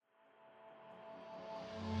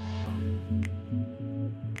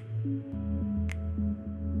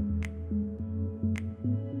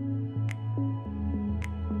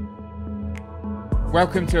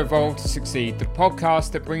Welcome to Evolve to Succeed, the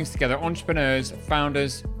podcast that brings together entrepreneurs,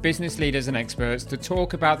 founders, business leaders and experts to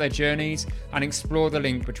talk about their journeys and explore the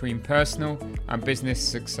link between personal and business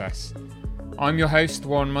success. I'm your host,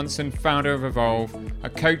 Warren Munson, founder of Evolve, a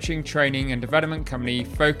coaching, training and development company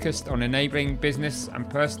focused on enabling business and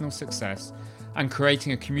personal success and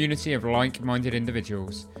creating a community of like-minded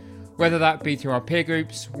individuals. Whether that be through our peer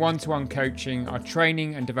groups, one-to-one coaching, our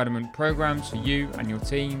training and development programs for you and your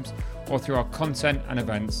teams, or through our content and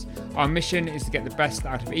events, our mission is to get the best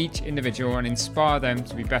out of each individual and inspire them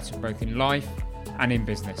to be better both in life and in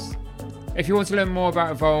business. If you want to learn more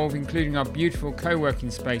about Evolve, including our beautiful co-working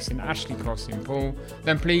space in Ashley Cross in Poole,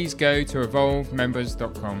 then please go to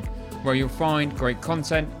evolvemembers.com, where you'll find great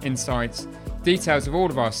content, insights, details of all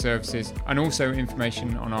of our services, and also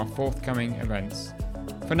information on our forthcoming events.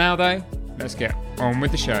 For now though, let's get on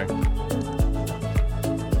with the show.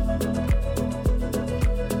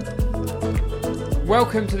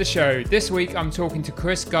 Welcome to the show. This week I'm talking to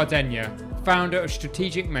Chris Gardenia, founder of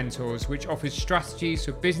Strategic Mentors, which offers strategies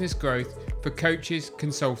for business growth for coaches,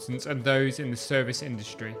 consultants and those in the service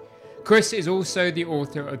industry. Chris is also the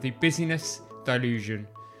author of The Busyness Delusion,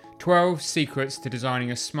 12 Secrets to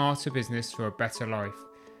Designing a Smarter Business for a Better Life.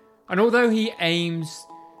 And although he aims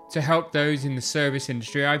to help those in the service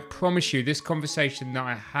industry, I promise you this conversation that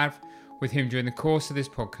I have with him during the course of this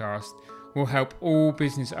podcast will help all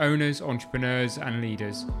business owners, entrepreneurs and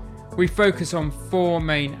leaders. We focus on four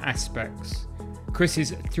main aspects: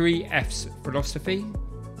 Chris's 3F's philosophy,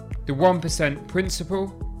 the 1%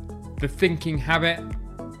 principle, the thinking habit,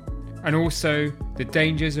 and also the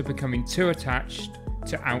dangers of becoming too attached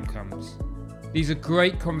to outcomes. These are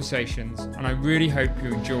great conversations and I really hope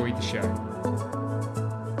you enjoy the show.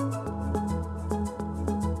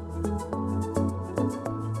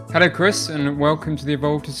 Hello Chris, and welcome to the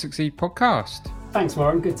Evolve to Succeed podcast. Thanks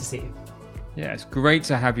Warren, good to see you. Yeah, it's great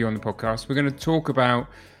to have you on the podcast. We're going to talk about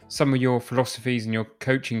some of your philosophies and your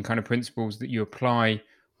coaching kind of principles that you apply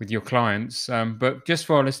with your clients. But just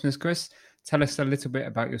for our listeners, Chris, tell us a little bit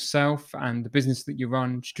about yourself and the business that you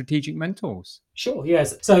run, Strategic Mentors. Sure,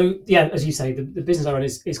 yes. So yeah, as you say, the business I run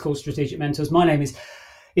is called Strategic Mentors. My name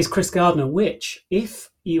is Chris Gardner, which, if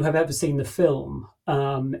you have ever seen the film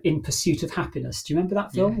In Pursuit of Happiness, do you remember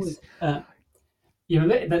that film? Yes. You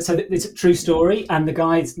remember it? So it's a true story, and the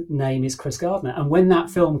guy's name is Chris Gardner. And when that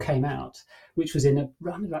film came out, which was in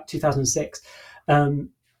around about 2006,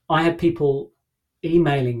 I had people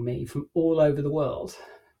emailing me from all over the world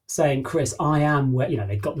saying, Chris, I am where,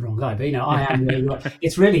 they'd got the wrong guy, but, I am where you are.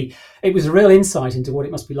 It was a real insight into what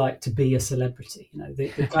it must be like to be a celebrity.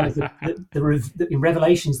 The kind of the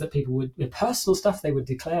revelations that people would, the personal stuff they would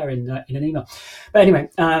declare in an email. But anyway,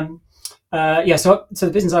 so the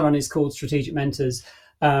business I run is called Strategic Mentors.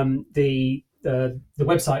 The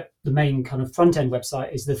website, the main kind of front end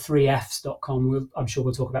website is the 3fs.com. I'm sure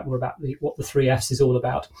we'll talk about more about what the 3Fs is all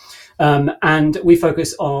about. And we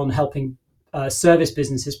focus on helping service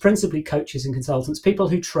businesses, principally coaches and consultants, people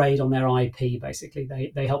who trade on their IP, basically.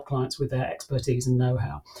 They help clients with their expertise and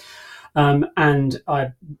know-how.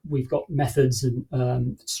 We've got methods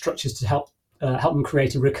and structures to help them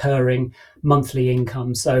create a recurring monthly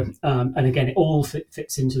income. So, and again, it all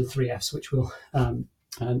fits into the 3Fs, which we'll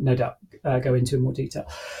no doubt go into in more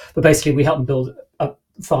detail. But basically, we help them build up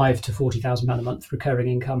 £5,000 to £40,000 a month recurring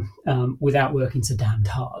income without working so damned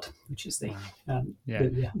hard, which is the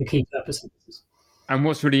key purpose of this. And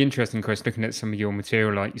what's really interesting, Chris, looking at some of your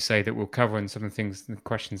material, like you say, that we'll cover, and some of the things, the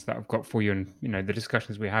questions that I've got for you, and the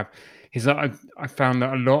discussions we have, is that I found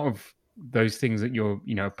that a lot of those things that you're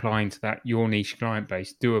applying to that your niche client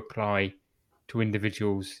base do apply to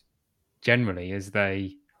individuals generally as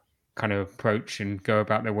they kind of approach and go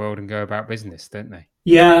about their world and go about business, don't they?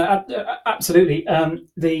 Yeah, absolutely. And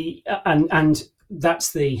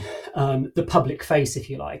that's the public face, if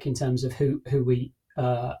you like, in terms of who we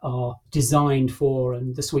are designed for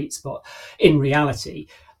and the sweet spot. In reality,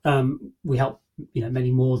 we help many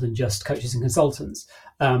more than just coaches and consultants,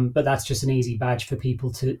 but that's just an easy badge for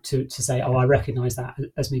people to say, oh, I recognize that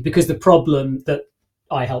as me, because the problem that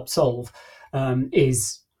I help solve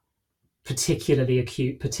is particularly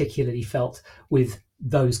acute, particularly felt with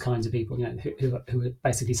those kinds of people, who are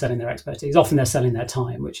basically selling their expertise. Often they're selling their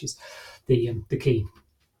time, which is the key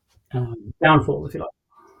downfall, if you like.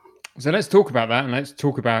 So let's talk about that, and let's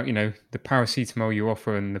talk about the paracetamol you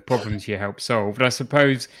offer and the problems you help solve. But I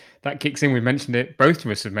suppose that kicks in. We've mentioned it. Both of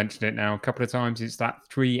us have mentioned it now a couple of times. It's that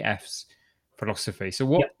 3Fs philosophy. So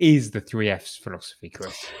what is the 3Fs philosophy,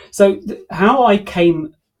 Chris? So how I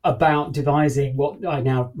came about devising what I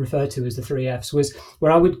now refer to as the 3Fs was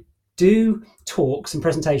where I would do talks and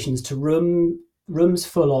presentations to room rooms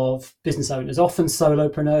full of business owners, often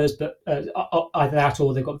solopreneurs, but either that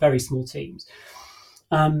or they've got very small teams.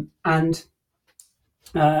 And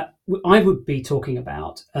I would be talking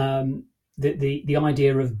about the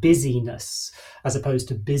idea of busyness as opposed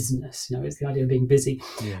to business. It's the idea of being busy.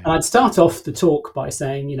 Yeah. And I'd start off the talk by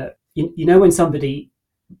saying, you know when somebody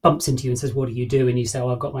bumps into you and says, "What do you do?" and you say, "Oh,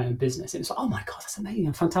 I've got my own business." And it's like, "Oh my God, that's amazing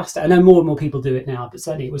and fantastic." I know more and more people do it now, but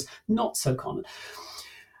certainly it was not so common.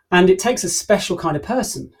 And it takes a special kind of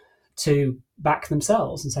person to back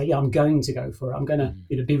themselves and say, "Yeah, I'm going to go for it. I'm going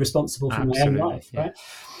to be responsible for Absolutely. my own life." Yeah.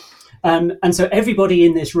 Right. And so everybody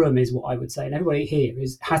in this room is what I would say, and everybody here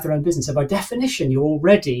has their own business. So by definition, you're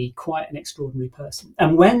already quite an extraordinary person.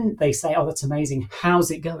 And when they say, "Oh, that's amazing. How's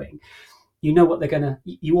it going?" You know what they're going to,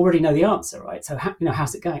 you already know the answer, right? So,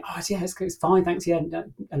 how's it going? "Oh, yeah, it's fine, thanks, yeah."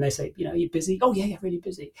 And they say, "You're busy?" "Oh, yeah, really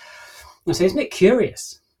busy." And I say, isn't it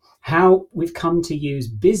curious how we've come to use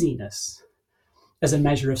busyness as a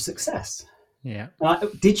measure of success? Yeah.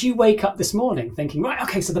 Did you wake up this morning thinking, right,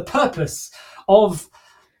 okay, so the purpose of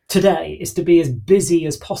today is to be as busy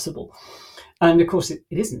as possible? And of course it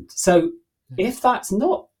isn't. So if that's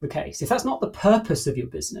not the case, if that's not the purpose of your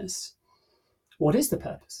business, what is the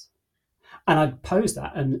purpose? And I'd pose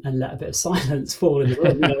that and let a bit of silence fall in the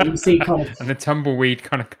room. You see kind of, and the tumbleweed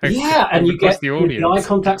kind of goes and you get the audience. The eye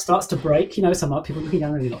contact starts to break. Some people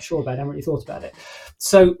I'm really not sure about it, I haven't really thought about it.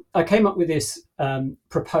 So I came up with this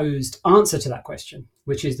proposed answer to that question,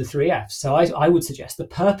 which is the 3 F's. So I would suggest the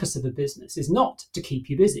purpose of a business is not to keep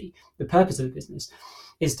you busy. The purpose of a business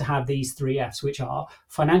is to have these 3 F's, which are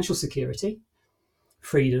financial security,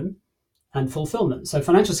 freedom, and fulfillment. So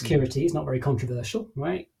financial security is not very controversial,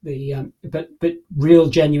 right? But real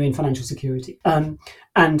genuine financial security.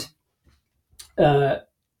 And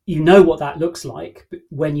you know what that looks like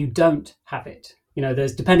when you don't have it.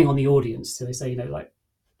 There's, depending on the audience, so they say,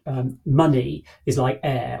 money is like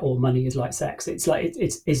air or money is like sex. It's like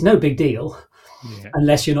it's no big deal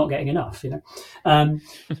unless you're not getting enough,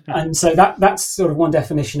 and so that's sort of one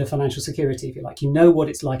definition of financial security, if you like. You know what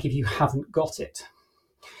it's like if you haven't got it.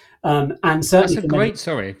 And certainly that's a great.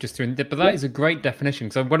 Sorry, just to but that is a great definition.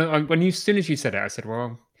 Because as soon as you said it, I said,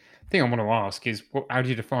 "Well, the thing I want to ask is, how do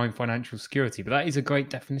you define financial security?" But that is a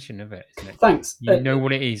great definition of it, isn't it? Thanks. You know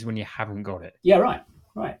what it is when you haven't got it. Yeah, right.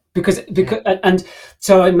 Because and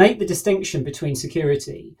so I make the distinction between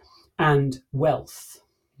security and wealth.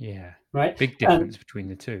 Yeah. Right. Big difference between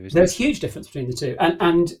the two. There's huge difference between the two,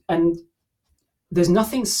 and there's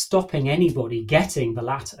nothing stopping anybody getting the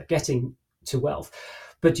latter, getting to wealth.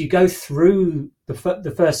 But you go through the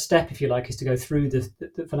first step, if you like, is to go through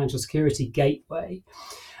the financial security gateway.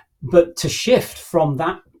 But to shift from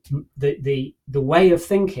that, the way of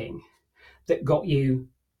thinking that got you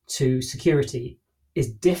to security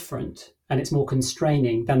is different, and it's more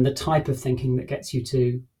constraining than the type of thinking that gets you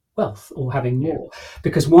to wealth or having more.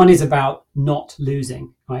 Because one is about not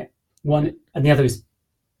losing, right? One, and the other is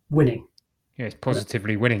winning. Yeah, it's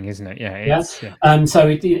positively winning, isn't it? Yeah. So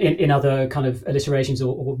in other kind of alliterations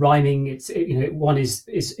or rhyming, it's one is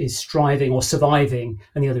striving or surviving,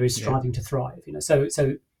 and the other is striving to thrive. So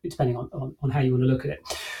depending on how you want to look at it.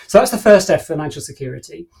 So that's the first F, financial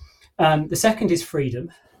security. The second is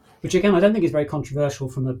freedom, which again I don't think is very controversial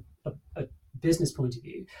from a business point of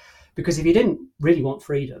view, because if you didn't really want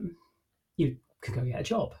freedom, you could go get a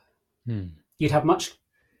job. You'd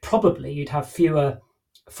have fewer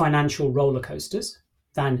financial roller coasters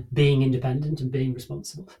than being independent and being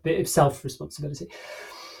responsible, a bit of self-responsibility.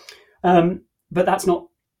 But that's not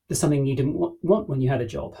something you didn't want when you had a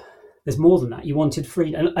job. There's more than that. You wanted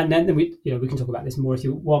freedom, and then we can talk about this more if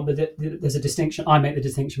you want. But there's a distinction. I make the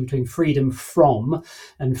distinction between freedom from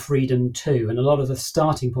and freedom to, and a lot of the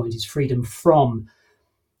starting point is freedom from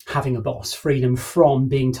having a boss, freedom from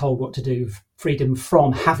being told what to do, freedom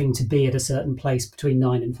from having to be at a certain place between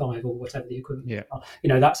 9 and 5 or whatever the equivalent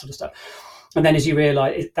are, that sort of stuff. And then as you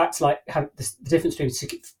realize, that's like the difference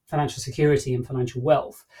between financial security and financial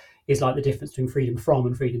wealth is like the difference between freedom from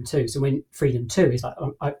and freedom to. So when freedom to is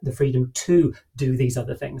like the freedom to do these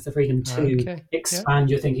other things, the freedom to expand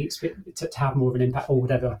your thinking, to have more of an impact or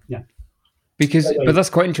whatever. Yeah. But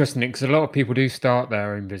that's quite interesting, because a lot of people do start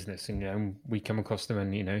their own business, and we come across them,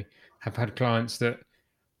 and have had clients that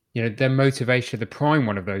their motivation, the prime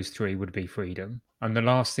one of those three, would be freedom, and the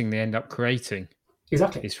last thing they end up creating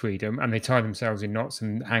is freedom, and they tie themselves in knots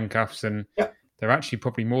and handcuffs, and they're actually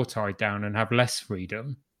probably more tied down and have less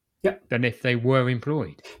freedom than if they were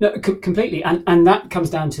employed. No, completely, and that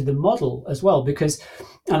comes down to the model as well, because,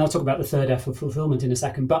 and I'll talk about the third F of fulfillment in a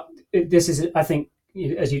second, but this is, I think,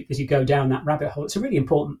 as you go down that rabbit hole, it's a really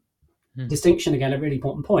important distinction, again, a really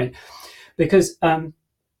important point, because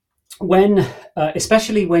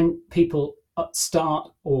especially when people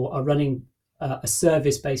start or are running a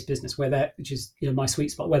service-based business which is my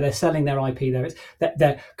sweet spot, where they're selling their IP,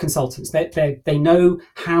 they're consultants, they know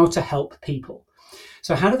how to help people.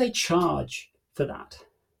 So how do they charge for that?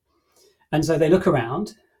 And so they look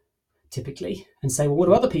around typically and say, well, what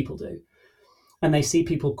do other people do? And they see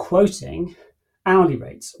people quoting hourly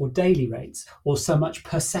rates or daily rates or so much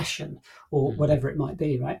per session or whatever it might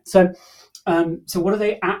be, right? So what are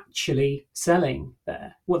they actually selling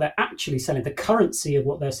there? What they're actually selling, the currency of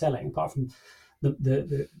what they're selling, apart from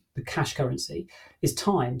the cash currency, is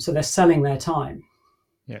time. So they're selling their time.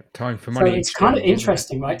 Yeah, time for money. So it's kind of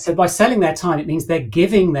interesting, right? So by selling their time, it means they're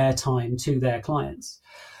giving their time to their clients.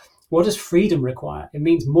 What does freedom require? It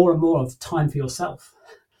means more and more of time for yourself.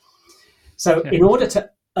 So in order to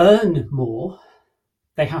earn more,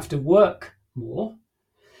 they have to work more,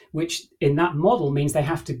 which in that model means they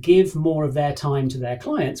have to give more of their time to their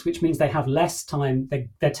clients, which means they have less time.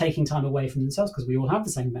 They're taking time away from themselves because we all have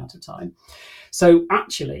the same amount of time. So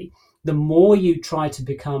actually, the more you try to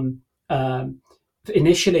become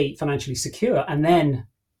initially financially secure and then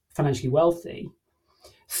financially wealthy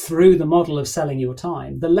through the model of selling your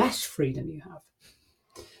time, the less freedom you have.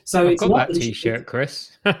 So I've got that T-shirt,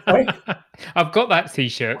 Chris. Sorry? I've got that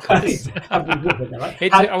T-shirt, Chris.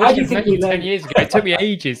 I wish you'd met me 10 years ago. It took me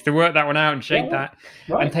ages to work that one out and shape that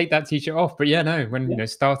and take that T-shirt off. But when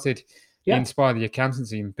started Inspire, the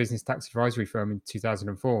accountancy and business tax advisory firm in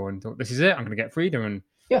 2004, and thought, this is it, I'm going to get freedom. And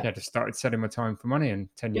just started selling my time for money. And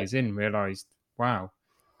 10 years in, realised, wow,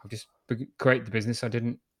 I've just created the business I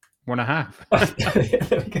didn't want to have.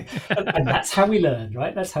 And that's how we learn,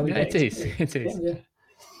 right? That's how we get it is.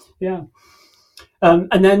 Yeah.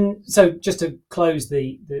 And then, so just to close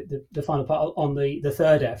the final part on the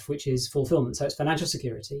third F, which is fulfillment. So it's financial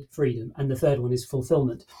security, freedom, and the third one is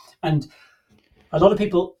fulfillment. And a lot of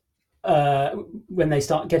people, when they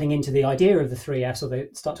start getting into the idea of the three Fs, or they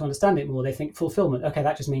start to understand it more, they think fulfillment, okay,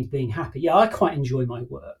 that just means being happy. Yeah, I quite enjoy my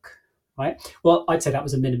work, right? Well, I'd say that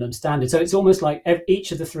was a minimum standard. So it's almost like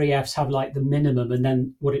each of the three Fs have like the minimum and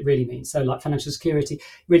then what it really means. So like financial security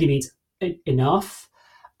really means enough,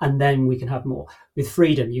 and then we can have more. With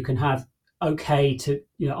freedom, you can have I've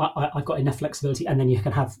got enough flexibility, and then you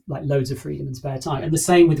can have like loads of freedom and spare time. And the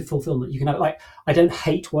same with the fulfillment. You can have like, I don't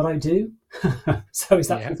hate what I do. So is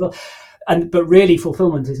that fulfillment? But really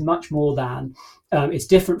fulfillment is much more than, it's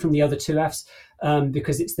different from the other two Fs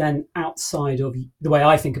because it's then outside of, the way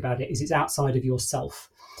I think about it is it's outside of yourself.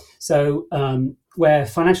 So where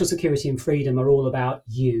financial security and freedom are all about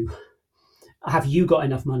you. Have you got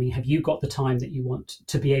enough money? Have you got the time that you want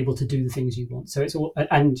to be able to do the things you want? So it's all,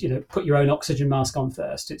 and put your own oxygen mask on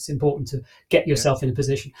first. It's important to get yourself in a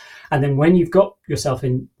position. And then when you've got yourself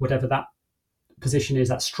in whatever that position is,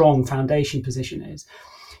 that strong foundation position is,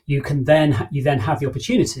 you then have the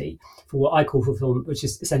opportunity for what I call fulfillment, which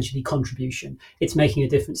is essentially contribution. It's making a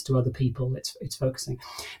difference to other people. It's focusing.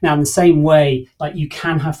 Now, in the same way, like you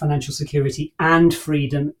can have financial security and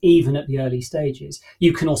freedom even at the early stages.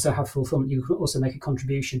 You can also have fulfillment. You can also make a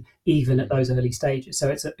contribution even at those early stages. So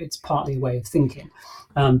it's partly a way of thinking,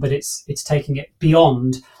 but it's taking it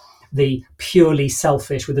beyond the purely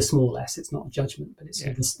selfish with a small s. It's not judgment, but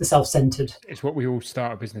it's the self-centered. It's what we all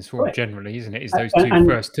start a business for, generally, isn't it? Is those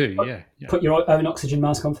first two? Put your own oxygen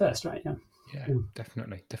mask on first, right? Yeah,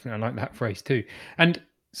 definitely. I like that phrase too. And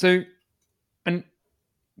so, do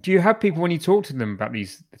you have people when you talk to them about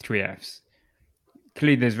these three Fs?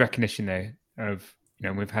 Clearly, there's recognition there of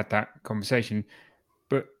we've had that conversation,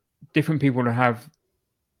 but different people will have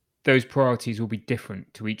those priorities will be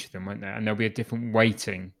different to each of them, won't there? And there'll be a different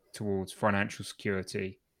weighting towards financial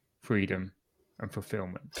security, freedom, and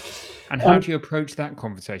fulfillment. And how do you approach that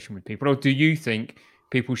conversation with people? Or do you think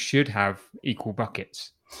people should have equal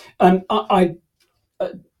buckets?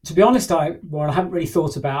 To be honest, I haven't really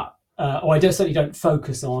thought about, or I certainly don't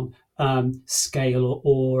focus on scale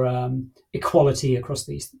or equality across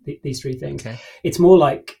these three things. Okay. It's more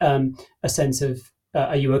like a sense of,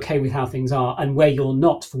 are you okay with how things are? And where you're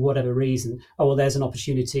not for whatever reason, there's an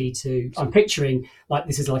opportunity to, I'm picturing like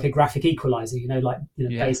this is like a graphic equalizer,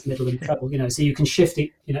 base, middle and treble, so you can shift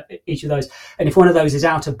it, each of those. And if one of those is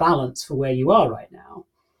out of balance for where you are right now,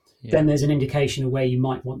 then there's an indication of where you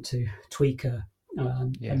might want to tweak a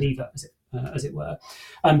lever, as it were.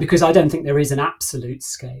 Because I don't think there is an absolute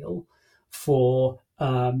scale for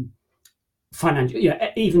financial,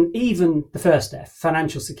 even the first F,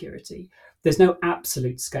 financial security. There's no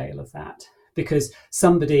absolute scale of that, because I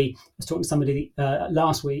was talking to somebody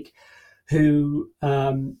last week who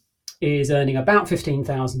is earning about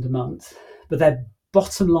 $15,000 a month, but their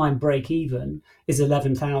bottom line break even is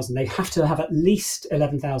 11,000. They have to have at least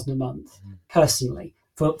 11,000 a month personally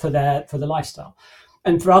for the lifestyle.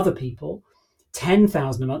 And for other people,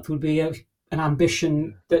 10,000 a month would be an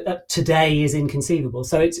ambition that today is inconceivable.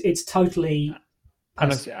 So it's totally.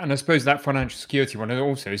 And I suppose that financial security one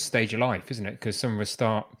also is stage of life, isn't it? Because some of us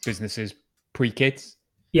start businesses pre-kids.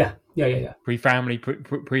 Yeah. Pre-family,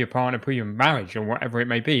 pre your partner, pre your marriage, or whatever it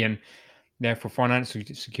may be. And therefore, financial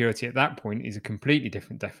security at that point is a completely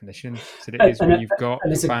different definition than it is when you've got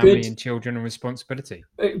family and children and responsibility.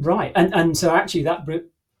 Right. And so actually that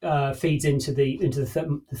feeds into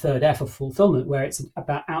the third F of fulfillment, where it's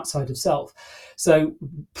about outside of self. So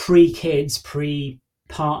pre-kids,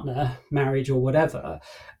 pre-partner, marriage or whatever,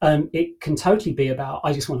 it can totally be about,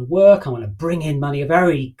 I just want to work, I want to bring in money, a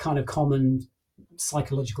very kind of common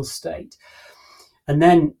psychological state. And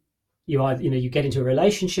then you get into a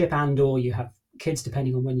relationship and or you have kids,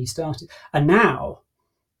 depending on when you started. And now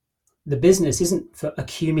the business isn't for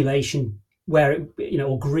accumulation, where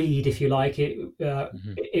or greed, if you like,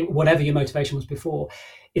 whatever your motivation was before.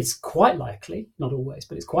 It's quite likely, not always,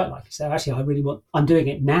 but it's quite likely. So actually, I'm doing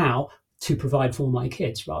it now to provide for my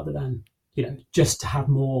kids, rather than just to have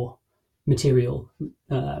more material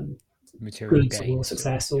goods gains, or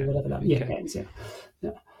success, or whatever that gains.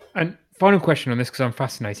 Yeah. And final question on this, because I'm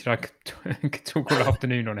fascinated. I could talk all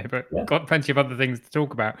afternoon on it, but got plenty of other things to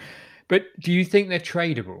talk about. But do you think they're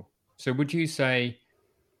tradable? So would you say,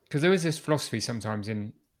 because there is this philosophy sometimes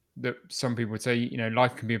in that some people would say,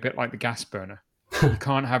 life can be a bit like the gas burner. You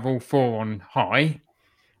can't have all four on high.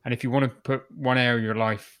 And if you want to put one area of your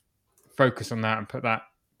life, focus on that and put that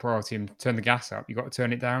priority and turn the gas up, you've got to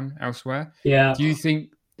turn it down elsewhere. Yeah. Do you think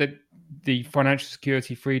that the financial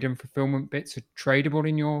security, freedom, fulfillment bits are tradable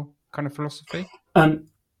in your kind of philosophy?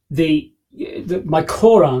 My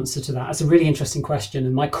core answer to that, that's a really interesting question,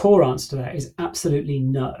 and my core answer to that is absolutely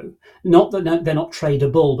no. Not that they're not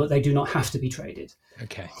tradable, but they do not have to be traded.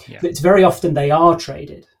 Okay. Yeah. It's very often they are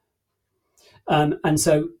traded. And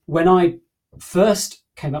so when I first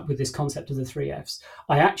came up with this concept of the 3 Fs,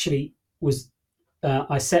 I actually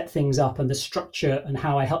I set things up, and the structure and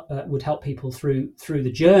how I would help people through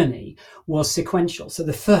the journey was sequential. So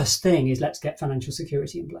the first thing is, let's get financial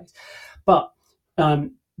security in place. But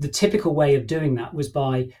the typical way of doing that was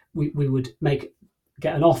by we would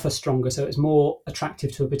get an offer stronger, so it's more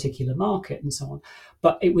attractive to a particular market and so on.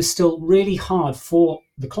 But it was still really hard for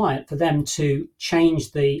the client, for them to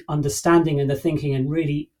change the understanding and the thinking and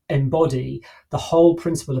really embody the whole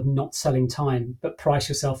principle of not selling time, but price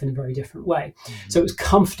yourself in a very different way. Mm-hmm. So it was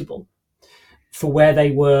comfortable for where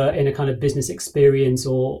they were in a kind of business experience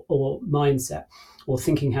or mindset or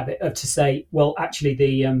thinking habit to say, well,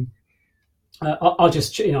 actually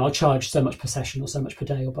I'll charge so much per session or so much per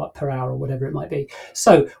day or per hour or whatever it might be.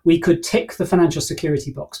 So we could tick the financial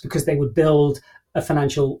security box because they would build a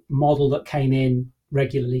financial model that came in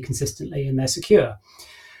regularly, consistently, and they're secure.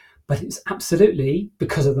 But it's absolutely,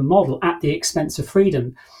 because of the model, at the expense of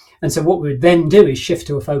freedom. And so what we would then do is shift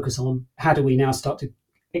to a focus on how do we now start to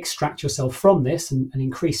extract yourself from this and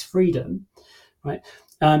increase freedom, right?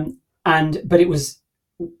 But it was,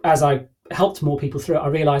 as I helped more people through it, I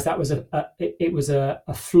realized that was a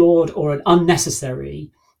flawed or an unnecessary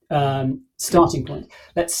starting point.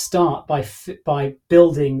 Let's start by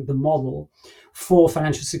building the model for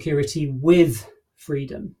financial security with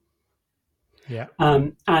freedom. Yeah.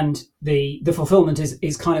 And the fulfillment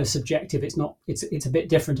is kind of subjective. It's a bit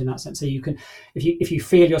different in that sense. So you can, if you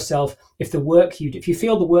feel yourself, if you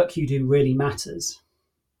feel the work you do really matters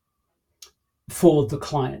for the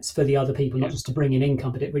clients, for the other people, not just to bring in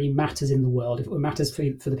income, but it really matters in the world, if it matters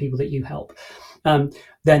for the people that you help,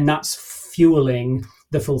 then that's fueling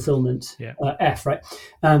the fulfillment F, right?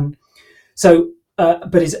 But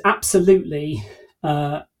it's absolutely,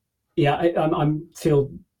 I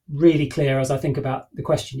feel really clear as I think about the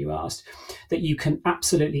question you asked, that you can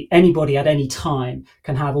absolutely, anybody at any time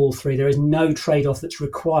can have all three. There is no trade-off that's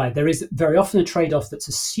required. There is very often a trade-off that's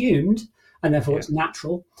assumed, and therefore it's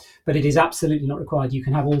natural, but it is absolutely not required. You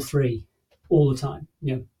can have all three all the time.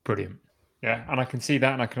 Brilliant. Yeah, and I can see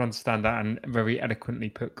that and I can understand that, and very eloquently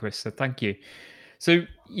put, Chris. So thank you. So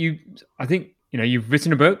I think you've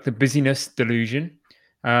written a book, The Busyness Delusion.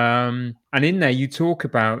 And in there you talk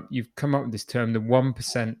about, you've come up with this term, the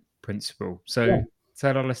 1% principle. So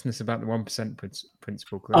tell our listeners about the 1%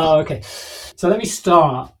 principle, Chris. Oh, okay. So let me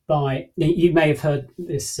start by, you may have heard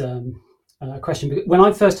this question, but when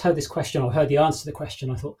I first heard this question, or heard the answer to the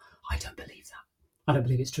question, I thought, I don't believe that. I don't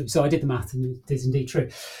believe it's true. So I did the math, and it is indeed true.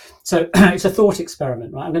 So it's a thought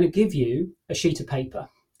experiment, right? I'm going to give you a sheet of paper,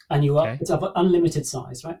 and it's of unlimited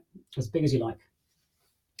size, right? As big as you like.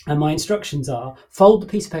 And my instructions are fold the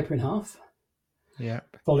piece of paper in half,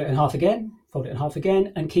 fold it in half again, fold it in half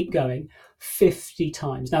again, and keep going 50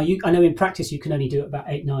 times. Now, I know in practice you can only do it about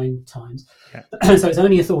 8-9 times. So it's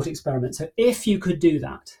only a thought experiment. So if you could do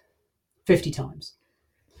that 50 times,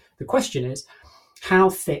 the question is, how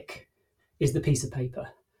thick is the piece of paper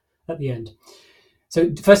at the end?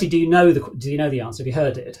 So firstly, do you know the answer? Have you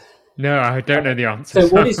heard it? No, I don't know the answer. So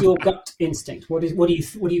what is your gut instinct? What do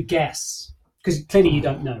you guess? Because clearly you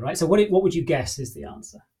don't know, right? So what would you guess is the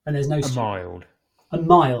answer? And there's no a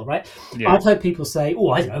mile, right? Yeah. I've heard people say,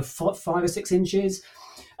 I don't know, 5 or 6 inches.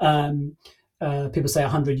 People say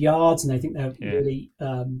 100 yards, and they think they're really,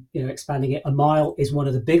 expanding it. A mile is one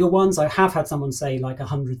of the bigger ones. I have had someone say like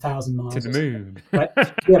 100,000 miles to the moon. Right?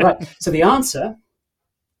 Yeah, right. So the answer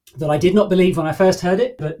that I did not believe when I first heard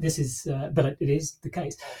it, but it is the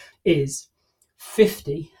case, is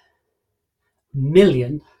 50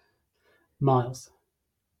 million miles.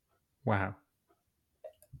 Wow.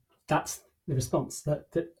 That's the response that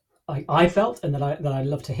I felt, and that I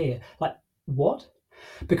love to hear. Like, what?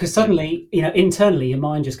 Because suddenly, internally, your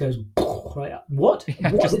mind just goes, right, what? Yeah,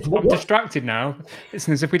 I'm distracted now.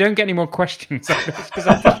 Listen, if we don't get any more questions, because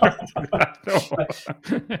I'm distracted with that thought.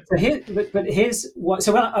 So here's what.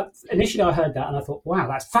 So when initially I heard that, and I thought, wow,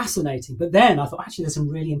 that's fascinating. But then I thought, actually, there's some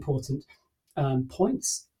really important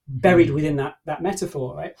points buried within that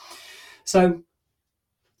metaphor, right? So,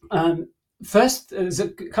 first, there's a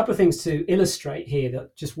couple of things to illustrate here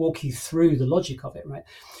that just walk you through the logic of it, right?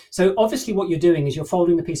 So obviously what you're doing is you're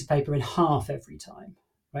folding the piece of paper in half every time,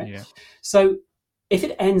 right? Yeah. So if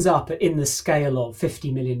it ends up in the scale of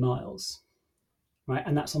 50 million miles, right,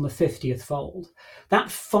 and that's on the 50th fold, that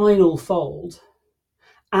final fold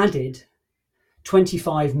added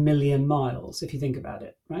 25 million miles, if you think about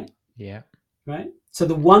it, right? Yeah. Right? So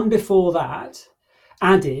the one before that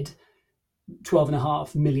added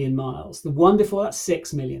 12.5 million miles. The one before that,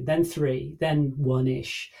 6 million, then 3, then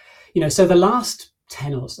 1-ish. So the last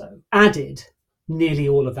 10 or so added nearly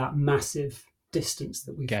all of that massive distance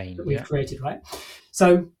that we've created, right?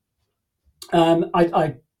 So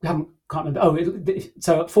I can't remember.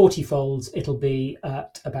 So at 40 folds, it'll be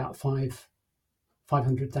at about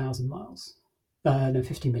 500,000 miles.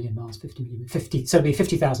 50 million miles, 50 million, 50. So it'll be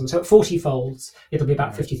 50,000. So at 40 folds, it'll be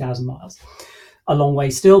about 50,000 miles. A long way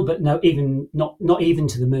still, but not even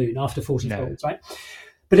to the moon after 40 folds, right?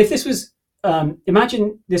 But if this was,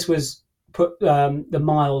 imagine this was put, the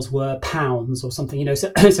miles were pounds or something,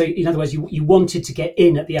 so in other words, you wanted to get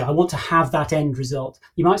in at the end. I want to have that end result.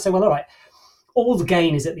 You might say, well, all right, all the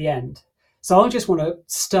gain is at the end. So I just want to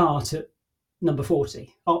start at number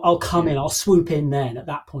 40. I'll come in, I'll swoop in then at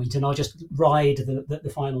that point, and I'll just ride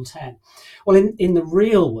the final 10. Well, in the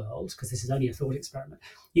real world, because this is only a thought experiment,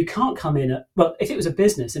 you can't come in at, well, if it was a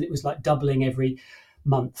business and it was like doubling every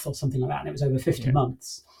month or something like that, and it was over 50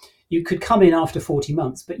 months, you could come in after 40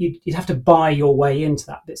 months, but you'd have to buy your way into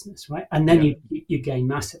that business, right? And then you gain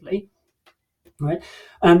massively, right?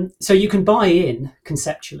 So you can buy in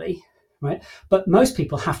conceptually, right? But most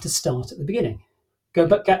people have to start at the beginning. Go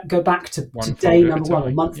back to day number 1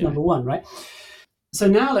 or month number 1, right? So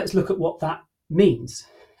now let's look at what that means.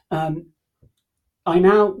 We're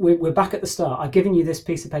back at the start. I've given you this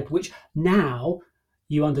piece of paper, which now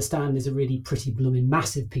you understand is a really pretty blooming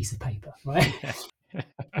massive piece of paper, right?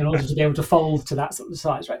 In order to be able to fold to that sort of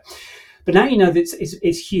size, right? But now you know that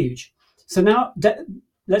it's huge. So now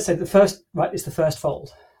let's say it's the first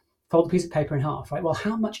fold. Fold the piece of paper in half, right? Well,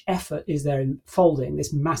 how much effort is there in folding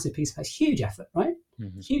this massive piece of paper? Huge effort, right?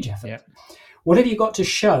 Mm-hmm. Huge effort. Yeah. What have you got to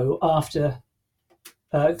show after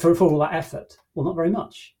for all that effort? Well, not very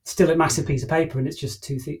much. Still a massive piece of paper, and it's just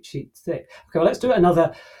 2 sheets thick. Okay, well, let's do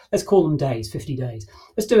it let's call them days, 50 days.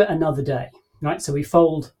 Let's do it another day, right? So we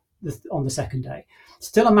fold on the second day.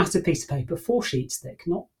 Still a massive piece of paper, 4 sheets thick.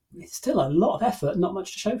 It's still a lot of effort, not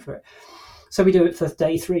much to show for it. So we do it for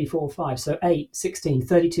day 3, 4, 5. So 8, 16,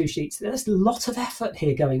 32 sheets. There's a lot of effort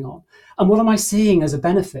here going on. And what am I seeing as a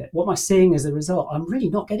benefit? What am I seeing as a result? I'm really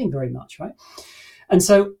not getting very much, right? And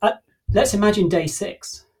so let's imagine day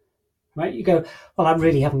 6, right? You go, well, I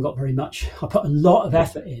really haven't got very much. I put a lot of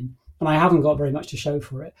effort in and I haven't got very much to show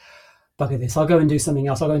for it. Bugger this. I'll go and do something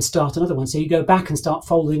else. I'll go and start another one. So you go back and start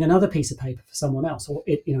folding another piece of paper for someone else, or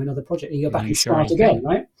another project. You go back and start again,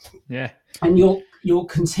 right? Yeah. And you're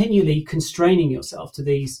continually constraining yourself to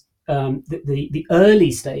these the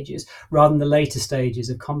early stages rather than the later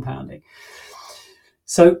stages of compounding.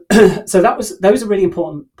 So those are really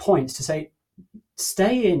important points to say.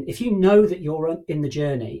 Stay in. If you know that you're in the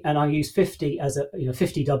journey, and I use 50 as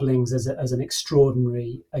 50 doublings as an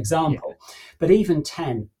extraordinary example, but even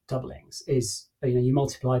 10 doublings is you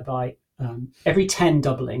multiply by every 10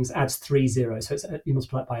 doublings adds 3 zeros, so you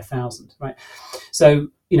multiply it by 1,000, right? So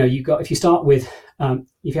if you start with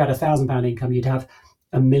if you had £1,000 income, you'd have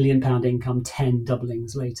 £1 million income 10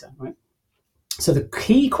 doublings later, right? So the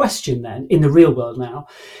key question then in the real world now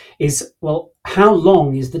is, well, how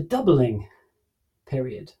long is the doubling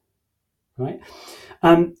period, right?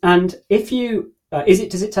 And if you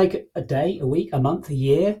does it take a day, a week, a month, a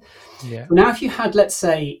year? Yeah. Now, if you had, let's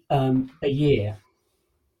say, a year,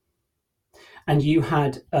 and you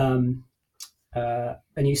had and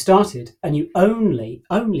you started, and you only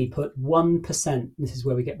put 1%. This is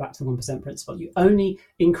where we get back to the 1% principle. You only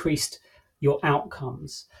increased your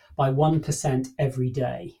outcomes by 1% every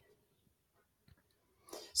day.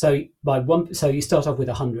 So you start off with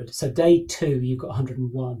 100. So day 2, you've got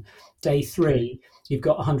 101. Day 3, you've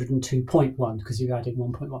got 102.1 because you've added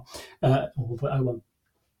 1.1 or 0.01.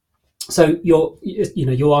 So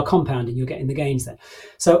you are compounding. You're getting the gains there.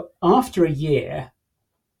 So after a year,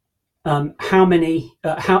 you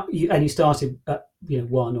started at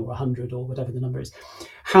 1 or 100 or whatever the number is.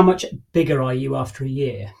 How much bigger are you after a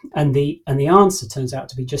year? And the answer turns out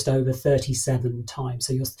to be just over 37 times.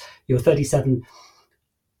 So you're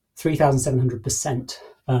 3,700%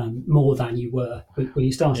 more than you were when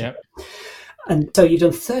you started. Yep. And so you've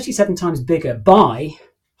done 37 times bigger by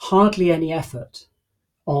hardly any effort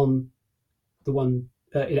on the one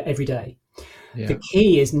every day. Yeah. The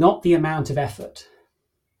key is not the amount of effort.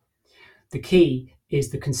 The key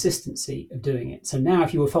is the consistency of doing it. So now,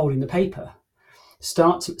 if you were folding the paper,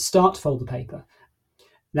 start to fold the paper.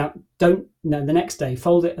 Now, the next day,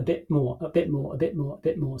 fold it a bit more.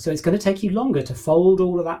 So it's going to take you longer to fold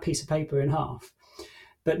all of that piece of paper in half.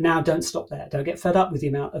 But now don't stop there. Don't get fed up with the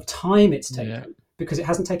amount of time it's taken because it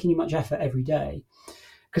hasn't taken you much effort every day.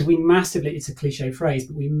 Because it's a cliche phrase,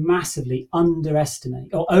 but we massively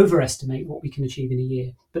underestimate or overestimate what we can achieve in a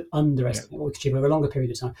year, but underestimate what we can achieve over a longer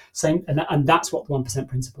period of time. And that's what the 1%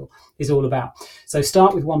 principle is all about. So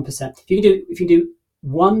start with 1%. If you do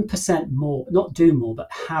 1% more, not do more, but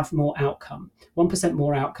have more outcome, 1%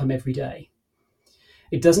 more outcome every day.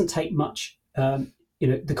 It doesn't take much.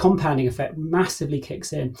 The compounding effect massively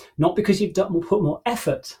kicks in, not because you've put more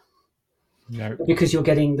effort. No. Because you're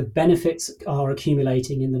getting the benefits are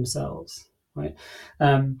accumulating in themselves, right?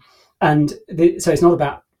 So it's not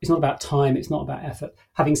about time, it's not about effort.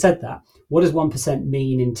 Having said that, what does 1%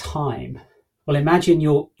 mean in time? Well, imagine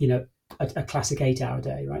you're a classic 8-hour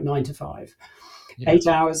day, right? 9 to 5, 8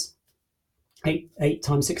 hours, 8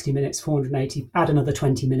 times 60 minutes, 480. Add another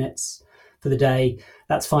 20 minutes for the day.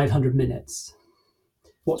 That's 500 minutes.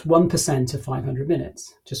 What's 1% of 500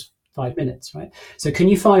 minutes? Just 5 minutes, right? So can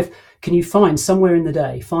you find somewhere in the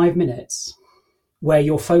day 5 minutes where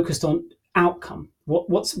you're focused on outcome?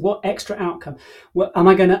 What extra outcome? Am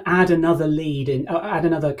I going to add another lead in? Add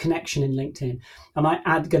another connection in LinkedIn? Am I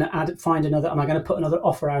going to find another? Am I going to put another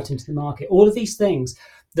offer out into the market? All of these things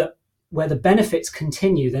where the benefits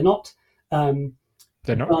continue. They're not.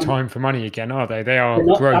 They're not time for money again, are they? They are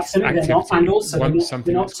growth activity. They're not, and also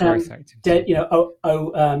something that's growth activity.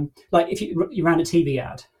 Like if you ran a TV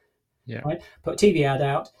ad. Yeah. Right. Put a TV ad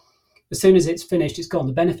out. As soon as it's finished, it's gone.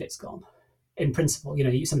 The benefit's gone. In principle,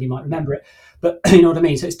 somebody might remember it, but you know what I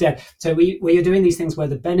mean. So it's dead. So where you're doing these things where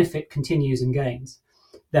the benefit continues and gains,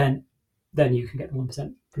 then you can get the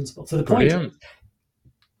 1% principle. So the point is,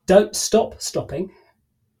 don't stopping,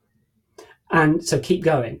 and so keep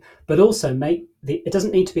going. But also it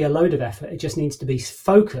doesn't need to be a load of effort. It just needs to be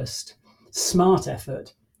focused, smart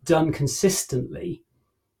effort, done consistently.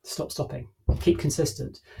 Stop stopping. Keep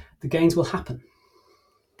consistent. The gains will happen.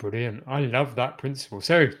 Brilliant. I love that principle.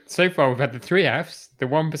 So far we've had the 3 Fs, the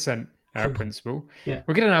 1% principle. Yeah.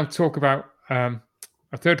 We're going to now talk about a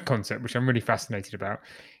third concept, which I'm really fascinated about,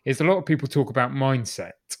 is a lot of people talk about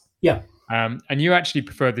mindset. Yeah. And you actually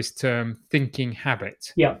prefer this term thinking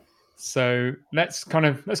habit. Yeah. So let's go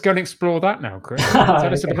and explore that now, Chris.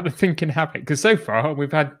 Tell us about the thinking habit, because so far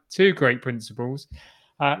we've had 2 great principles.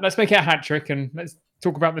 Let's make it a hat trick and let's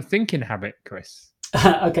talk about the thinking habit, Chris.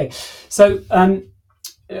 Okay. So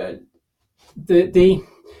it's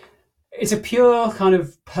a pure kind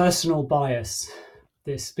of personal bias,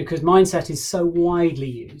 this, because mindset is so widely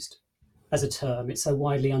used as a term. It's so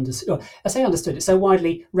widely understood. I say understood. It's so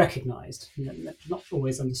widely recognised. Not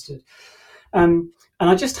always understood. And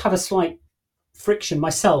I just have a slight friction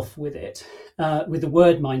myself with it, with the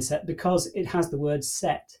word mindset, because it has the word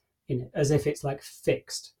set in it, as if it's like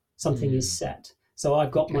fixed. Something is set. So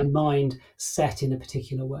I've got my mind set in a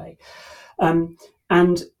particular way.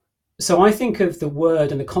 And so I think of the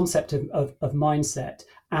word and the concept of mindset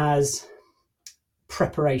as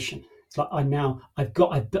preparation. It's like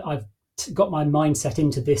I've got my mindset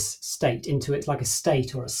into this state, into it's like a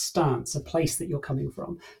state or a stance, a place that you're coming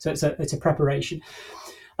from. So it's a preparation.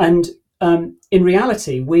 And in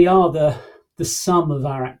reality, we are the sum of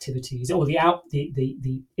our activities, or the outcomes,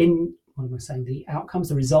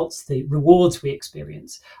 the results, the rewards we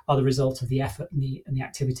experience are the result of the effort and the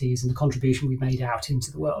activities and the contribution we've made out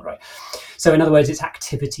into the world, right? So in other words, it's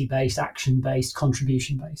activity-based, action-based,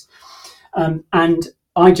 contribution-based. And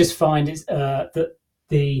I just find that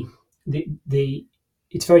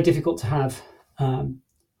it's very difficult to have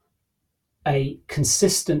a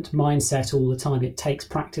consistent mindset all the time. It takes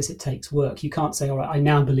practice, it takes work. You can't say, all right, I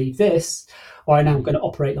now believe this, or I now am going to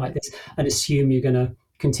operate like this, and assume you're going to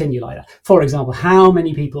continue like that. For example, how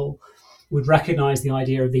many people would recognize the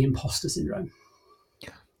idea of the imposter syndrome?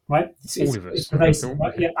 Right? It's pervasive,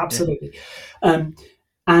 right? Yeah, absolutely. Yeah.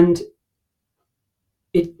 And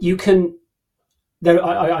you can.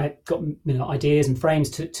 I got ideas and frames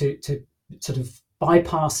to sort of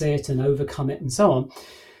bypass it and overcome it and so on.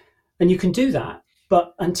 And you can do that,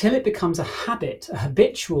 but until it becomes a habit, a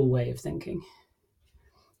habitual way of thinking,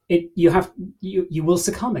 you will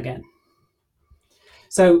succumb again.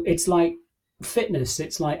 So it's like fitness,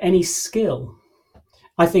 it's like any skill.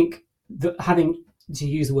 I think that having, to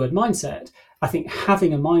use the word mindset, I think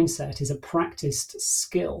having a mindset is a practiced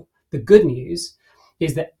skill. The good news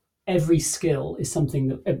is that every skill is something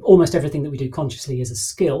that almost everything that we do consciously is a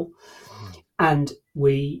skill. And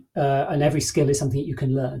and every skill is something that you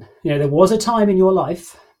can learn. There was a time in your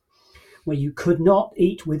life where you could not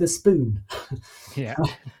eat with a spoon. Yeah.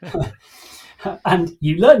 And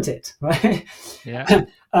you learned it, right? Yeah.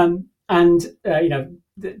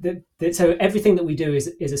 So everything that we do is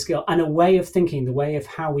a skill and a way of thinking, the way of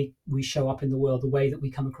how we show up in the world, the way that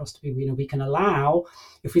we come across to people. We can allow,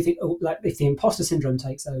 if we think, if the imposter syndrome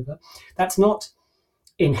takes over, that's not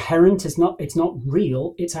inherent. It's not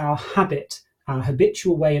real. It's our habit, our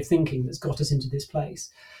habitual way of thinking that's got us into this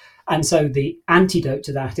place. And so the antidote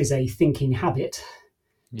to that is a thinking habit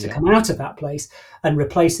to come out of that place and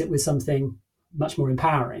replace it with something much more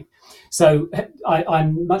empowering. So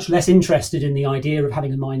I'm much less interested in the idea of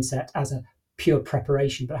having a mindset as a pure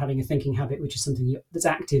preparation, but having a thinking habit, which is something that's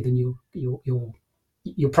active and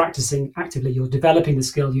you're practicing actively, you're developing the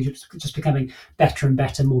skill, you're just becoming better and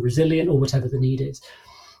better, more resilient, or whatever the need is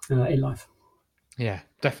in life. Yeah,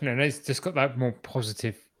 definitely. It's just got that more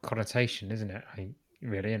positive connotation, isn't it?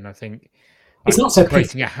 Really, and I think it's not so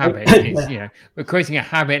creating a habit. But creating a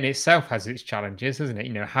habit in itself has its challenges, doesn't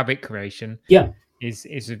it? Habit creation.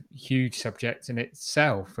 Is a huge subject in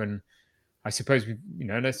itself, and I suppose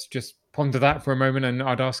let's just ponder that for a moment. And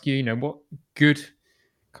I'd ask you, what good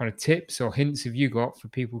kind of tips or hints have you got for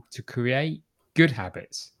people to create good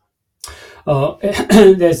habits?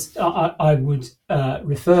 I would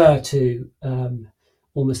refer to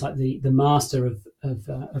almost like the master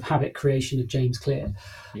of habit creation of James Clear,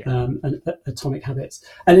 and Atomic Habits.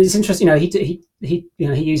 And it's interesting, he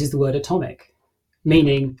uses the word atomic,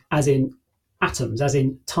 meaning as in atoms, as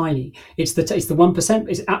in tiny. It's the 1%.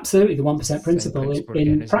 It's absolutely the 1% principle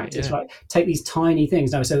in practice, right? Take these tiny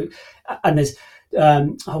things now. So, and there's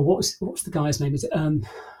what's the guy's name? Is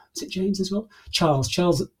it James as well? Charles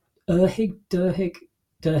Duhigg,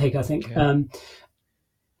 I think. Okay.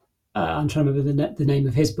 I'm trying to remember the name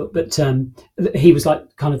of his book, but he was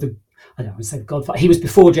like kind of I don't want to say the godfather. He was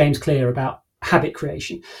before James Clear about habit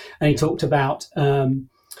creation, and he talked about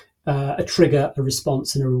a trigger, a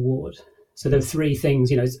response, and a reward. So there are three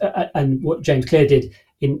things, and what James Clear did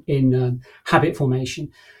in habit formation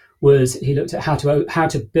was he looked at how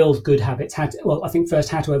to build good habits. I think first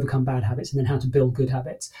how to overcome bad habits, and then how to build good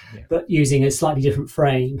habits, but using a slightly different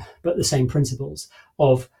frame, but the same principles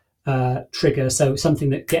of trigger. So something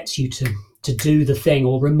that gets you to do the thing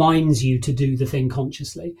or reminds you to do the thing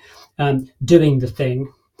consciously, doing the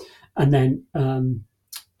thing, and then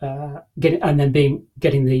getting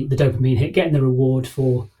the dopamine hit, getting the reward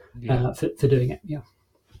for doing it. Yeah.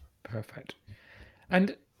 Perfect.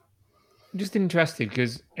 And just interested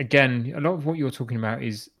because again, a lot of what you're talking about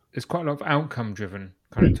there's quite a lot of outcome driven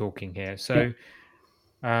kind of talking here. So,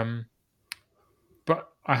 but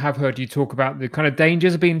I have heard you talk about the kind of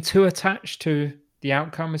dangers of being too attached to the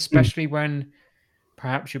outcome, especially when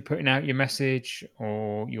perhaps you're putting out your message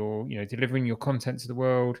or you're delivering your content to the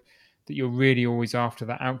world, that you're really always after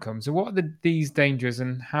that outcome. So what are these dangers,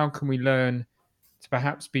 and how can we learn to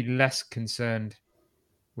perhaps be less concerned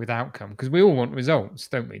with outcome? Because we all want results,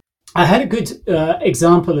 don't we? I had a good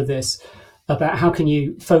example of this about how can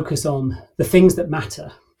you focus on the things that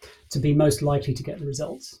matter to be most likely to get the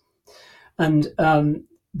results. And when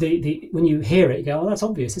you hear it, you go, "Oh, that's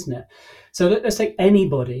obvious, isn't it?" So let's take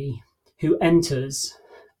anybody who enters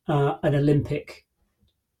an Olympic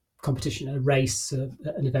competition, a race,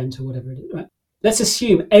 an event, or whatever it is. Right? Let's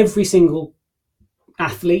assume every single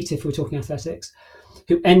athlete, if we're talking athletics,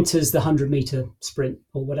 who enters the 100-meter sprint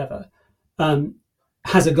or whatever,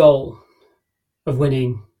 has a goal of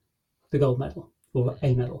winning the gold medal or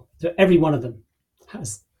a medal. So every one of them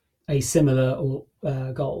has a similar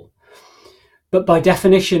goal. But by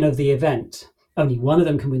definition of the event, only one of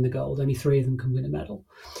them can win the gold, only 3 of them can win a medal.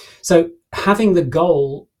 So having the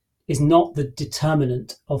goal is not the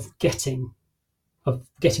determinant of getting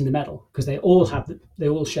the medal, because they all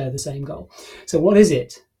share the same goal. So what is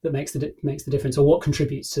it that makes the difference, or what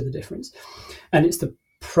contributes to the difference? And it's the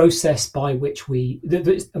process by which we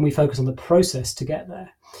focus on the process to get there.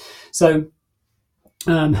 So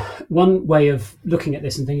one way of looking at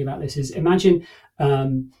this and thinking about this is imagine.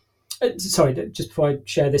 Just before I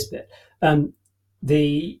share this bit,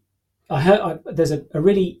 there's a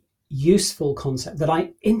really useful concept that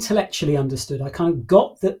I intellectually understood. I kind of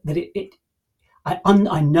got that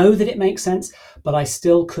I know that it makes sense, but I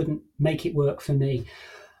still couldn't make it work for me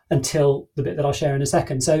until the bit that I'll share in a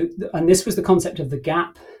second. So, and this was the concept of the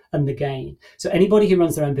gap and the gain. So anybody who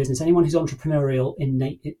runs their own business, anyone who's entrepreneurial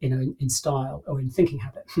in style or in thinking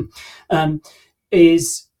habit,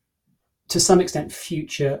 is to some extent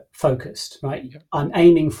future focused, right? Yeah. I'm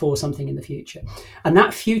aiming for something in the future. And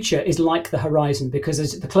that future is like the horizon, because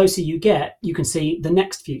as the closer you get, you can see the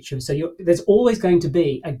next future. So there's always going to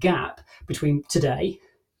be a gap between today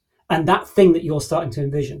and that thing that you're starting to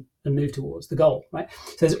envision and move towards, the goal, right?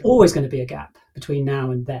 So there's always going to be a gap between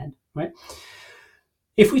now and then, right?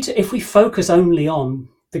 If we focus only on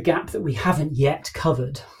the gap that we haven't yet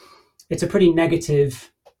covered, it's a pretty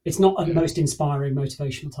negative. It's not a most inspiring,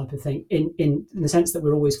 motivational type of thing in the sense that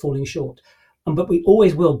we're always falling short, but we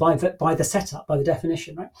always will by the setup, by the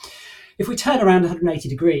definition, right? If we turn around 180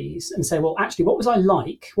 degrees and say, well, actually, what was I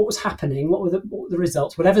like? What was happening? What were the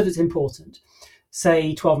results? Whatever that's important,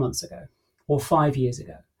 say 12 months ago or 5 years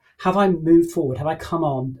ago. Have I moved forward? Have I come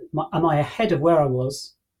on? Am I ahead of where I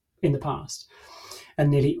was in the past? And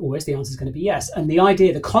nearly always the answer is going to be yes. And the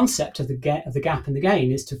idea, the concept of the gap and the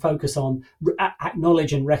gain is to focus on,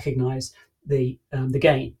 acknowledge and recognize the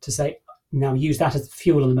gain, to say, now use that as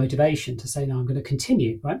fuel and the motivation to say, now I'm going to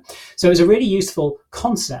continue, right? So it's a really useful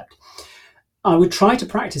concept. I would try to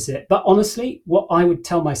practice it, but honestly, what I would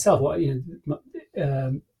tell myself,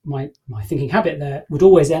 my thinking habit there would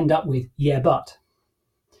always end up with, yeah, but.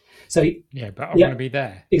 So but I want to be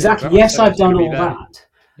there. Exactly. Yes, I've done all that.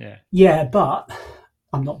 Yeah, but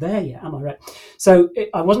I'm not there yet, am I right? So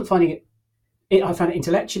I wasn't finding it. I found it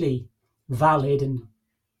intellectually valid and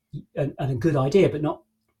a good idea, but not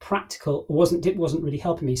practical. It wasn't really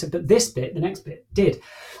helping me. So, but the next bit did.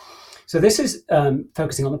 So this is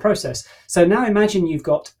focusing on the process. So now imagine you've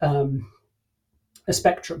got a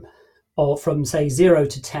spectrum from say 0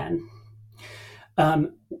 to 10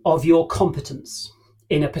 of your competence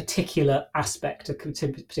in a particular aspect, a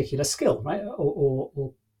particular skill, right,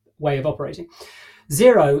 or way of operating.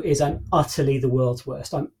 0 is I'm utterly the world's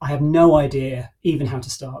worst. I have no idea even how to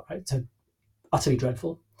start, right? So utterly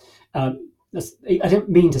dreadful. I don't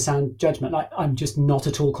mean to sound judgment. I'm just not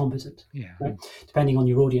at all competent. Yeah. Right? Depending on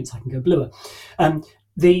your audience, I can go bluer.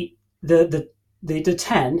 The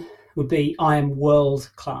 10 would be I am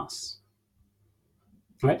world class.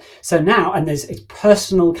 Right. So now, and it's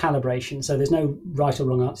personal calibration. So there's no right or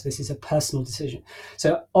wrong answer. This is a personal decision.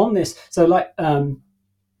 So on this, so like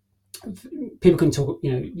people can talk,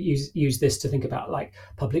 use this to think about like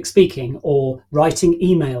public speaking or writing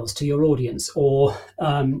emails to your audience or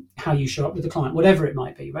how you show up with a client, whatever it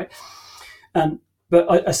might be, right?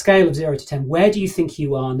 But a scale of 0 to 10, where do you think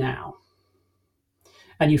you are now?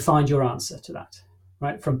 And you find your answer to that,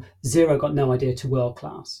 right? From 0, got no idea, to world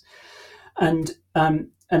class. And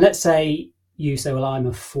let's say you say, well, I'm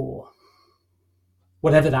a 4,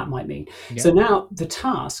 whatever that might mean. Yeah. So now the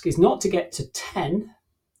task is not to get to 10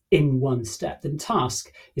 in one step. The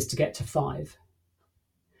task is to get to 5.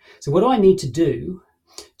 So what do I need to do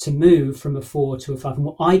to move from a 4 to a 5, from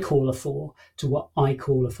what I call a 4 to what I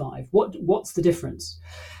call a 5? What's the difference?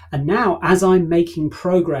 And now, as I'm making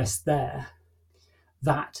progress there,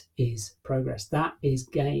 that is progress. That is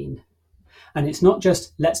gain. And it's not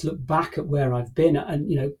just let's look back at where I've been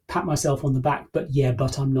and pat myself on the back, but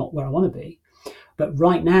I'm not where I want to be. But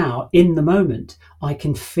right now, in the moment, I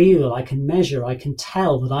can feel, I can measure, I can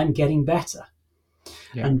tell that I'm getting better.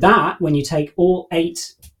 Yeah. And that, when you take all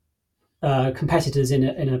 8 competitors in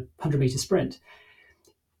a 100-meter sprint,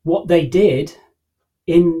 what they did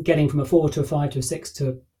in getting from a 4 to a 5 to a 6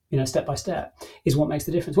 to step by step is what makes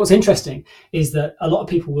the difference. What's interesting is that a lot of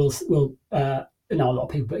people will not a lot of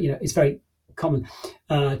people, but it's very common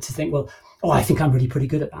to think, well, I think I'm really pretty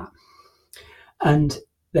good at that. And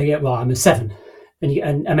they get, well, I'm a 7.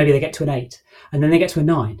 And maybe they get to an 8. And then they get to a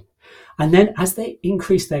 9. And then as they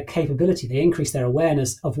increase their capability, they increase their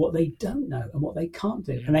awareness of what they don't know and what they can't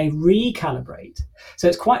do. And they recalibrate. So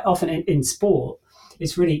it's quite often in sport,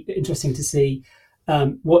 it's really interesting to see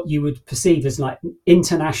what you would perceive as like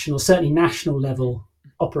international, certainly national level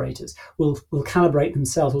operators will calibrate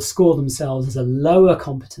themselves or score themselves as a lower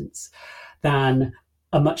competence than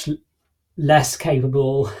a much less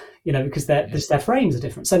capable, because their frames are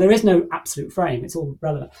different. So there is no absolute frame. It's all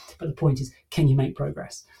relevant. But the point is, can you make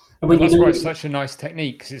progress? And when that's why it's such a nice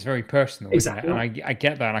technique, because it's very personal, exactly. Isn't it? And I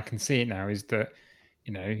get that, and I can see it now, is that,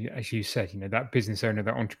 as you said, that business owner,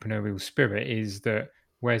 that entrepreneurial spirit is that,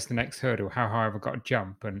 where's the next hurdle? How high have I got to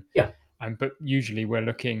jump? But usually we're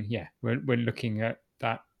looking at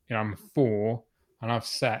that, I'm a 4 and I've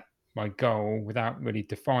set my goal without really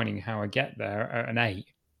defining how I get there at an 8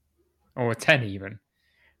 or a 10 even.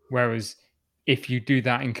 Whereas if you do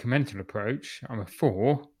that incremental approach, I'm a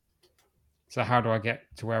 4. So how do I get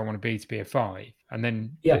to where I want to be a 5? And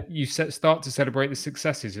then you start to celebrate the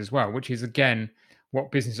successes as well, which is, again,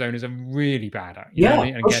 what business owners are really bad at. You know what I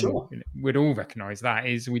mean? And again, sure. We'd all recognise that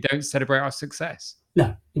is we don't celebrate our success.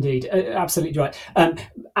 No, indeed, absolutely right.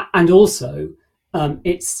 And also,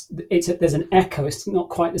 there's an echo. It's not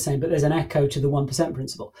quite the same, but there's an echo to the 1%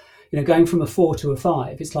 principle. Going from a 4 to a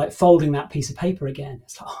 5, it's like folding that piece of paper again.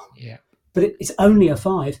 It's like, but it's only a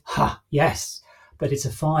 5. Yes. But it's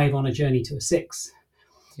a 5 on a journey to a 6.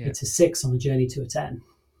 Yeah. It's a 6 on a journey to a 10.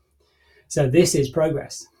 So this is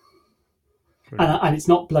progress. And it's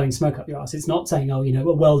not blowing smoke up your ass. It's not saying,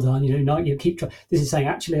 well done, keep trying. This is saying,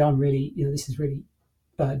 actually, I'm really, this is really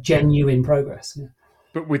genuine progress. Yeah.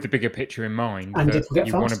 But with the bigger picture in mind, and that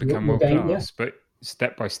you want to become world class, but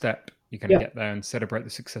step by step, you're going to get there and celebrate the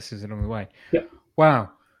successes along the way. Yeah.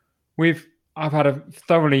 Wow. I've had a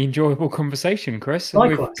thoroughly enjoyable conversation, Chris.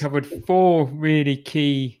 Likewise. We've covered 4 really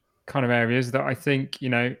key kind of areas that I think,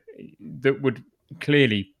 that would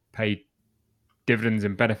clearly pay dividends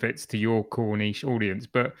and benefits to your core niche audience.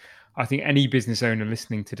 But I think any business owner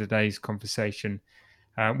listening to today's conversation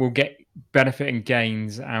will get benefit and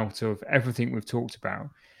gains out of everything we've talked about.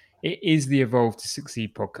 It is the Evolve to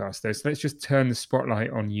Succeed podcast, though. So let's just turn the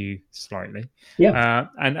spotlight on you slightly. Yeah.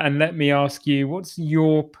 And let me ask you, what's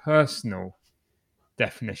your personal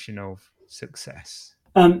definition of success?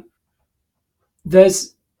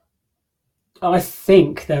 I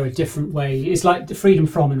think there are different ways. It's like the freedom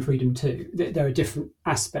from and freedom to. There are different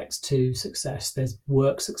aspects to success. There's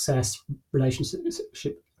work success,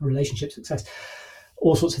 relationship success,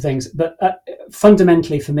 all sorts of things. But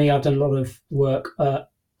fundamentally, for me, I've done a lot of work,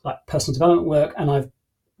 like personal development work, and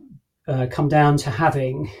I've come down to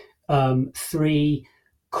having 3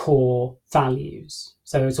 core values.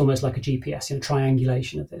 So it's almost like a GPS,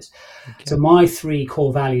 triangulation of this. Okay. So my 3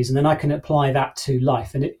 core values, and then I can apply that to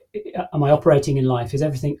life. And am I operating in life? Is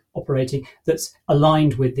everything operating that's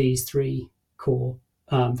aligned with these 3 core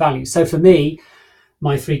values? So for me,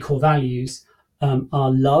 my 3 core values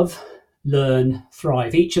are love, learn,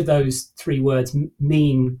 thrive. Each of those 3 words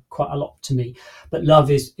mean quite a lot to me. But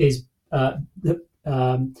love is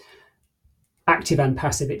active and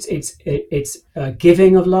passive. It's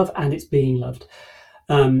giving of love, and it's being loved.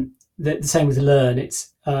 The same with learn.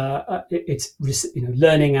 It's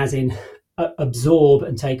learning as in absorb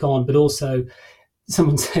and take on, but also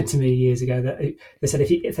someone said to me years ago that they said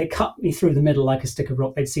if they cut me through the middle like a stick of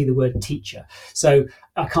rock, they'd see the word teacher. So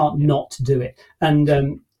I can't not do it.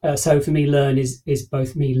 And so for me, learn is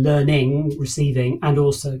both me learning, receiving, and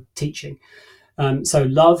also teaching. So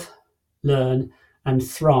love, learn, and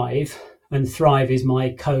thrive. And thrive is my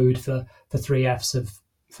code for 3 F's of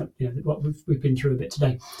what we've been through a bit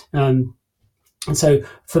today. And so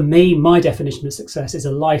for me, my definition of success is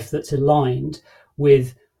a life that's aligned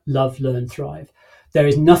with love, learn, thrive. There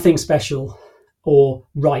is nothing special or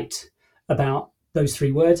right about those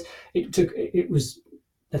 3 words.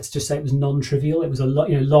 Let's just say it was non-trivial. It was a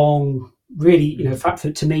long, really,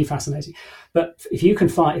 to me, fascinating. But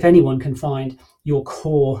if anyone can find your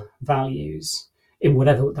core values in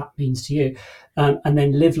whatever that means to you, and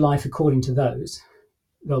then live life according to those,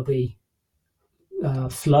 there'll be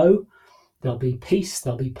flow, there'll be peace,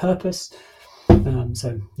 there'll be purpose.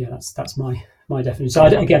 That's my definition. So I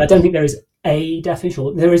don't think there is a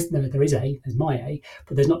definition. There's my A,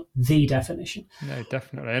 but there's not the definition. No,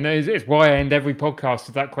 definitely. And it's why I end every podcast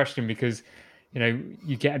with that question, because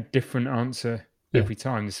you get a different answer every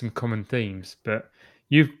time. There's some common themes, but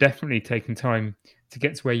you've definitely taken time to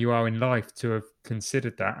get to where you are in life to have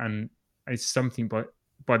considered that, and it's something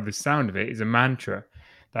by the sound of it is a mantra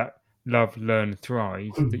that love, learn,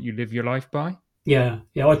 thrive that you live your life by. Yeah,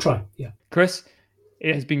 I try. Yeah. Chris,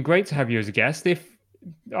 it has been great to have you as a guest. If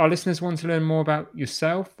our listeners want to learn more about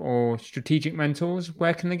yourself or Strategic Mentors,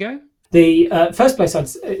 where can they go? The first place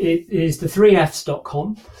it is the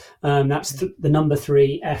 3fs.com. That's the number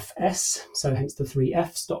 3fs, so hence the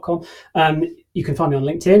 3fs.com. You can find me on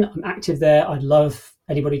LinkedIn. I'm active there. I'd love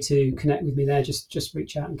anybody to connect with me there. Just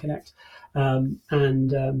reach out and connect.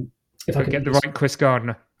 If I can get the right Chris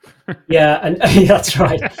Gardner. Yeah, and yeah, that's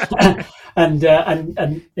right. and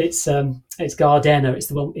it's Gardena. It's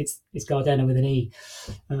the one. It's Gardena with an E.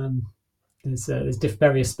 There's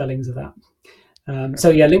various spellings of that. So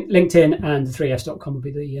yeah, LinkedIn and the 3fs.com will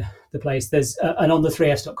be the place. There's and on the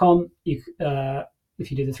 3fs.com, you if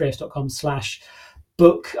you do the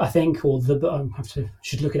 3fs.com/book, I think, or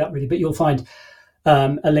should look it up really, but you'll find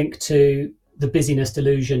a link to the Busyness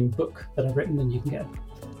Delusion book that I've written, and you can get a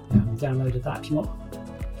download of that if you want.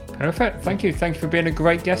 Perfect. Thank you. Thank you for being a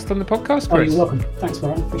great guest on the podcast, Chris. Oh, you're welcome. Thanks,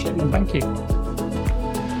 Warren. Appreciate it. Thank you.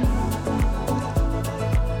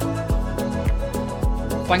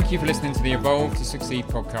 Thank you for listening to the Evolve to Succeed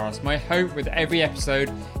podcast. My hope with every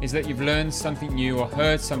episode is that you've learned something new or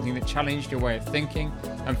heard something that challenged your way of thinking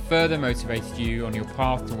and further motivated you on your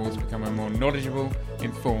path towards becoming a more knowledgeable,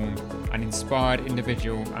 informed, and inspired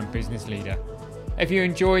individual and business leader. If you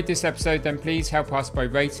enjoyed this episode, then please help us by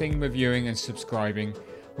rating, reviewing, and subscribing.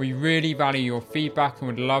 We really value your feedback and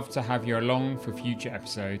would love to have you along for future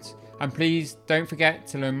episodes. And please don't forget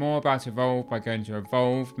to learn more about Evolve by going to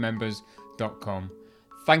evolvemembers.com.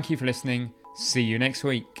 Thank you for listening. See you next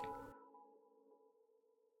week.